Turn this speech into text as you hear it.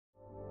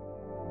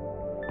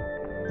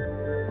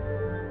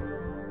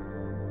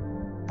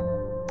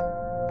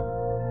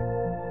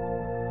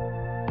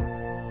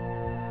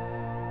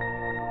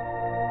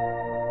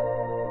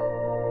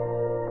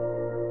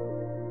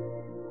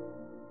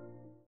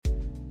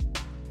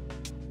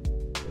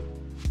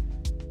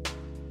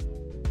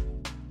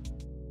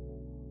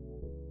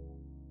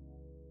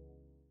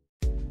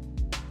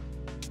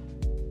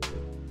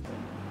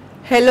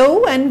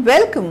Hello and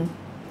welcome.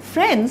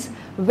 Friends,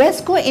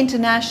 WESCO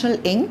International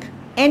Inc.,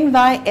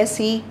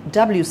 NYSE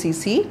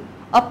WCC,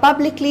 a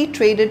publicly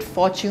traded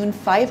Fortune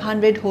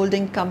 500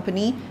 holding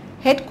company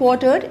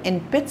headquartered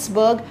in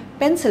Pittsburgh,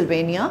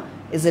 Pennsylvania,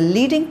 is a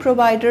leading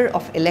provider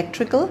of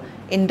electrical,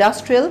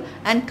 industrial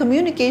and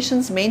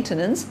communications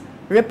maintenance,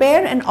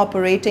 repair and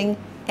operating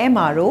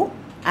MRO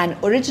and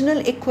original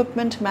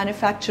equipment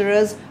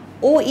manufacturers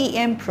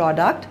OEM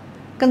product,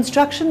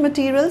 construction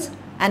materials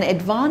and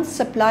advanced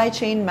supply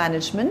chain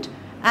management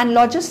and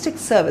logistics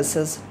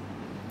services.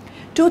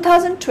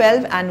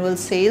 2012 annual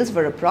sales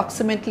were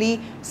approximately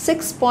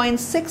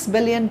 $6.6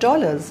 billion.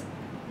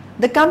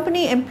 The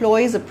company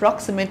employs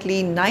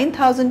approximately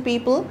 9,000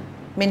 people,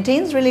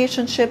 maintains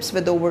relationships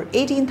with over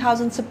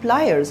 18,000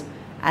 suppliers,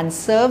 and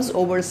serves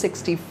over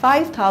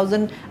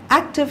 65,000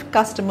 active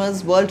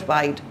customers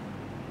worldwide.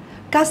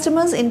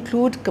 Customers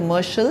include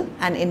commercial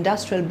and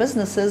industrial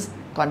businesses,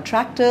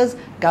 contractors,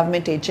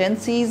 government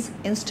agencies,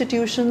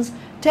 institutions,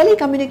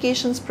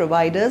 telecommunications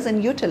providers,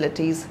 and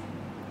utilities.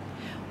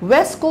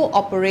 WESCO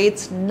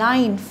operates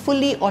 9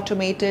 fully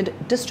automated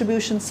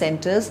distribution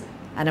centers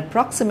and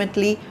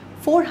approximately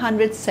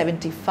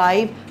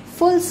 475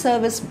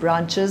 full-service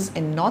branches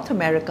in North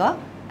America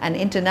and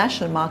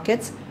international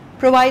markets,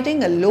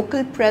 providing a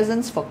local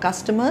presence for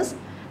customers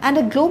and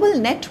a global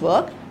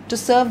network to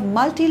serve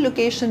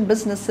multi-location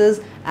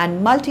businesses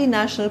and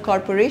multinational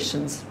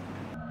corporations.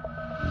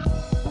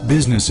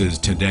 Businesses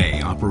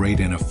today operate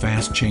in a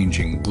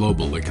fast-changing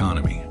global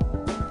economy.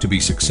 To be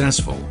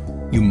successful,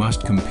 you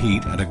must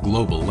compete at a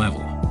global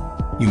level.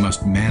 You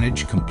must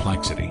manage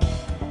complexity.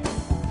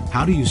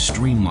 How do you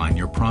streamline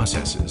your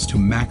processes to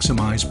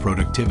maximize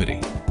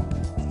productivity?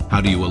 How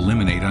do you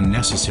eliminate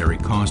unnecessary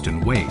cost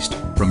and waste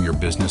from your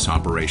business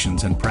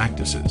operations and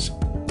practices?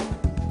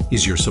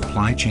 Is your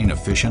supply chain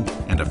efficient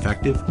and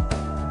effective?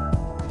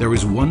 There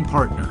is one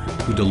partner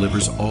who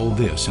delivers all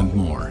this and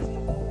more: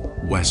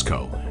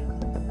 WESCO.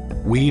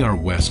 We are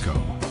WESCO,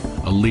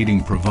 a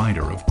leading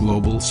provider of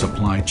global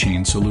supply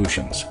chain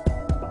solutions.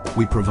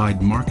 We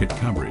provide market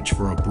coverage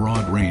for a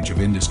broad range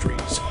of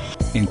industries,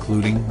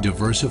 including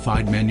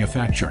diversified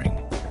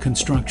manufacturing,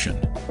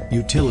 construction,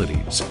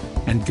 utilities,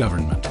 and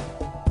government.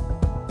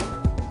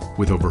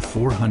 With over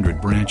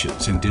 400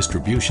 branches and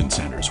distribution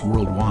centers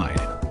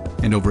worldwide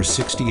and over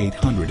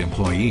 6,800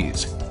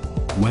 employees,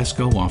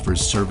 WESCO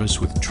offers service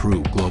with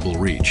true global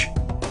reach.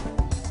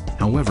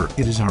 However,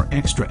 it is our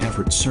extra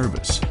effort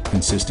service,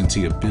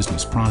 consistency of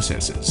business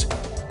processes,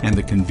 and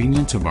the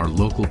convenience of our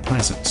local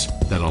presence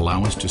that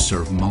allow us to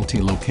serve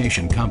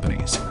multi-location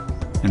companies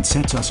and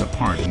sets us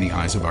apart in the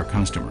eyes of our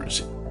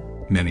customers,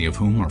 many of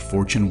whom are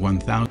Fortune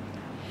 1000.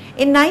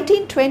 In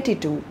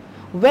 1922,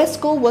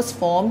 WESCO was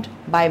formed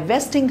by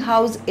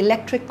Westinghouse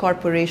Electric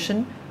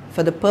Corporation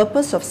for the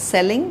purpose of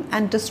selling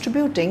and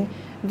distributing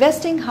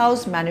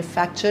Westinghouse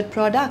manufactured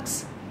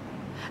products.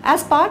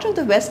 As part of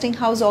the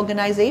Westinghouse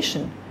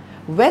organization,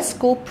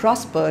 WESCO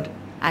prospered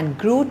and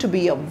grew to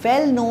be a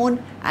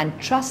well-known and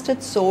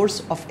trusted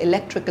source of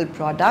electrical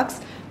products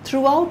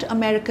throughout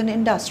American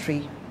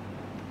industry.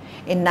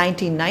 In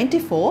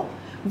 1994,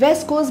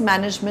 WESCO's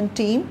management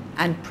team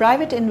and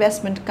private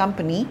investment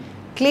company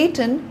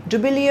Clayton,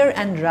 Dubilier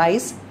and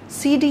Rice,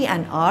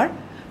 CD&R,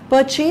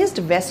 purchased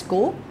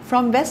WESCO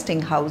from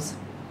Westinghouse.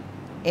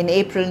 In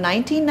April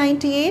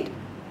 1998,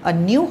 a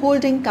new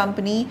holding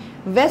company,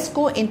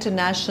 WESCO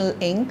International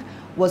Inc.,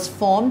 was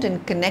formed in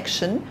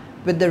connection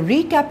with the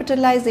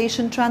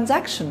recapitalization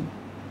transaction.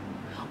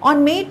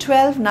 On May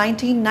 12,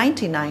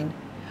 1999,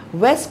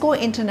 WESCO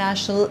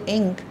International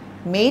Inc.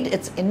 made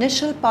its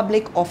initial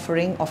public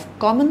offering of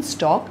common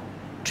stock,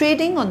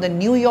 trading on the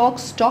New York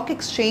Stock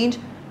Exchange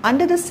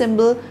under the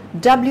symbol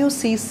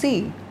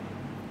WCC.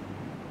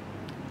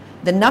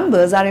 The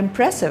numbers are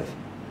impressive: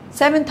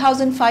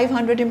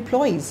 7,500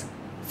 employees,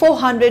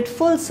 400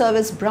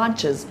 full-service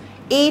branches,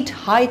 8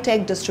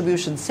 high-tech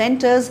distribution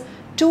centers,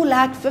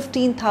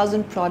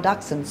 215,000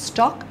 products in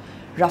stock,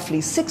 roughly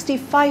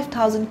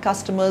 65,000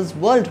 customers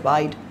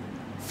worldwide,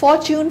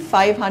 Fortune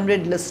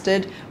 500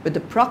 listed with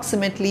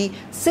approximately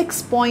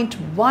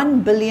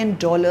 $6.1 billion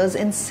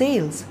in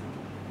sales.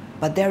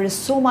 But there is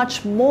so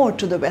much more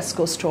to the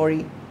WESCO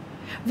story.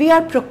 We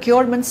are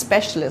procurement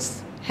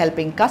specialists,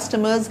 helping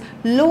customers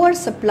lower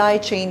supply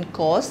chain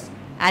costs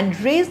and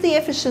raise the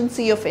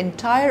efficiency of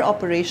entire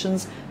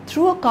operations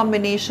through a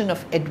combination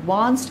of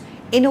advanced,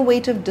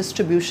 innovative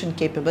distribution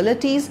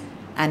capabilities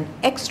and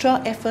extra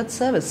effort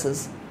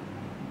services.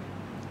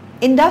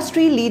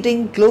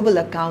 Industry-leading global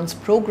accounts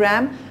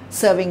program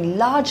serving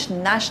large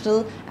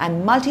national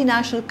and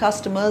multinational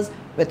customers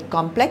with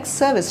complex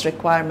service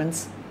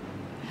requirements.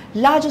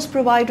 Largest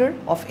provider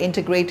of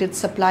integrated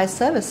supply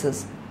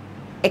services.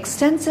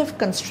 Extensive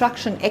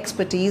construction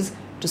expertise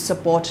to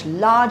support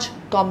large,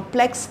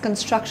 complex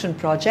construction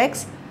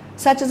projects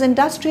such as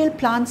industrial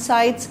plant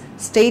sites,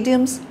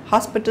 stadiums,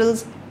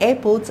 hospitals,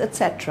 airports,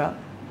 etc.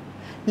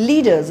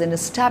 Leaders in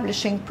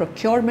establishing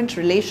procurement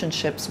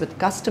relationships with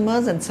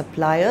customers and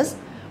suppliers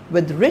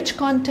with rich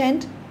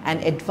content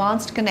and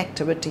advanced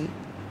connectivity.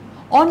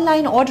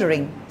 online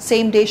ordering,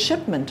 same-day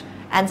shipment,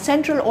 and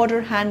central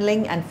order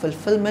handling and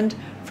fulfillment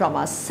from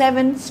our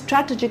 7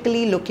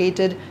 strategically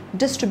located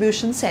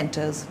distribution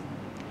centers.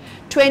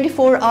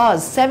 24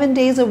 hours, 7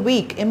 days a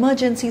week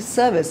emergency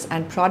service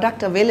and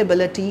product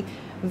availability,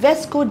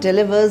 WESCO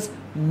delivers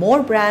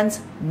more brands,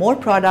 more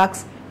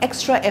products,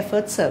 extra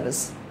effort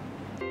service.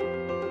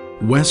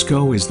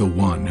 WESCO is the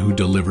one who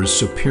delivers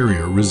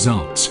superior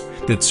results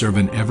that serve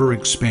an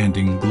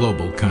ever-expanding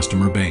global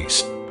customer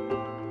base.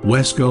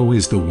 WESCO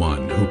is the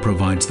one who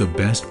provides the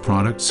best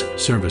products,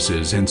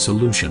 services, and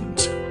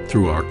solutions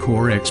through our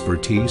core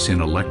expertise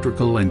in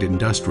electrical and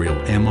industrial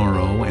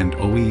MRO and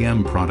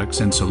OEM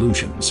products and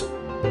solutions,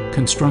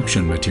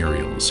 construction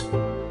materials,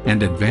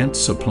 and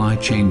advanced supply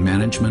chain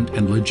management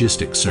and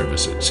logistics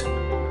services.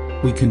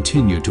 We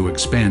continue to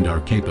expand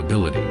our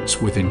capabilities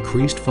with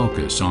increased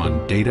focus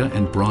on data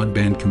and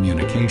broadband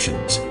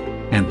communications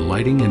and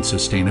lighting and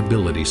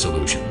sustainability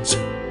solutions.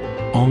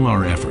 All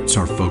our efforts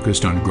are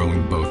focused on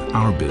growing both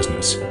our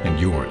business and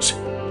yours.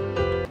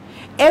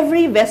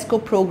 Every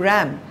WESCO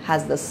program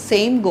has the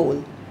same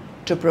goal: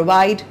 to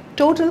provide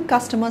total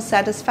customer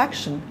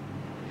satisfaction.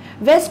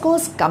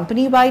 WESCO's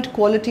company-wide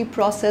quality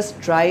process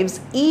drives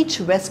each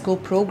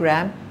WESCO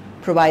program,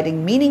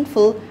 providing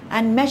meaningful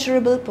and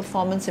measurable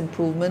performance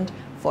improvement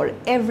for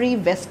every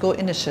WESCO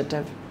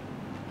initiative.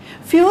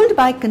 Fueled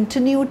by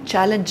continued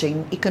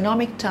challenging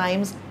economic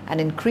times and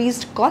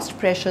increased cost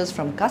pressures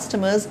from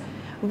customers,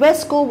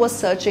 WESCO was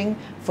searching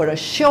for a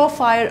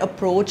surefire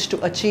approach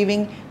to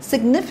achieving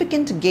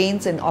significant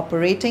gains in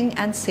operating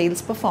and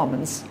sales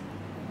performance.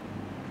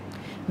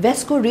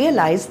 WESCO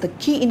realized the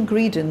key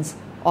ingredients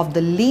of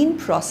the lean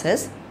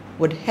process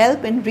would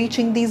help in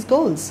reaching these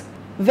goals.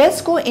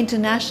 WESCO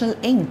International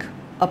Inc.,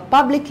 a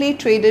publicly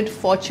traded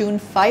Fortune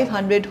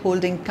 500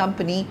 holding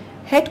company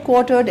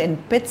headquartered in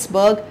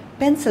Pittsburgh,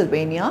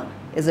 Pennsylvania,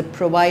 is a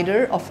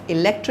provider of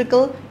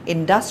electrical,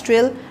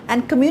 industrial,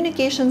 and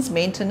communications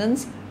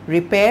maintenance,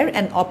 repair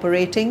and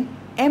operating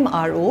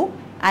MRO,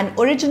 and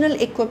original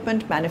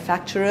equipment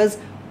manufacturers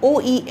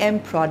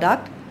OEM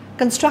product,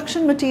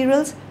 construction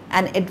materials,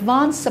 and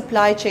advanced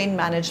supply chain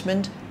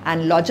management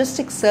and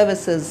logistics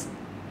services.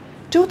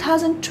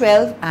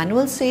 2012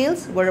 annual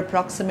sales were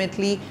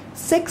approximately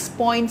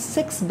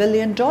 $6.6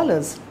 billion.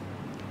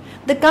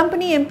 The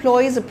company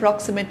employs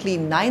approximately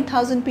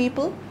 9,000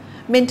 people,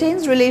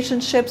 maintains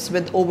relationships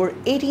with over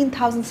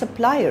 18,000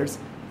 suppliers,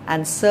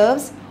 and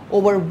serves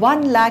over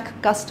 1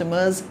 lakh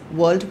customers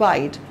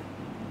worldwide.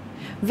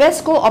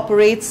 WESCO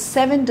operates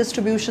 7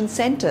 distribution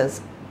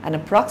centers and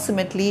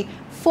approximately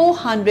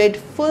 400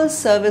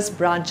 full-service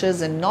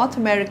branches in North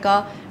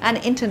America and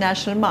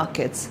international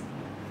markets.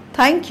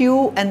 Thank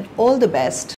you and all the best.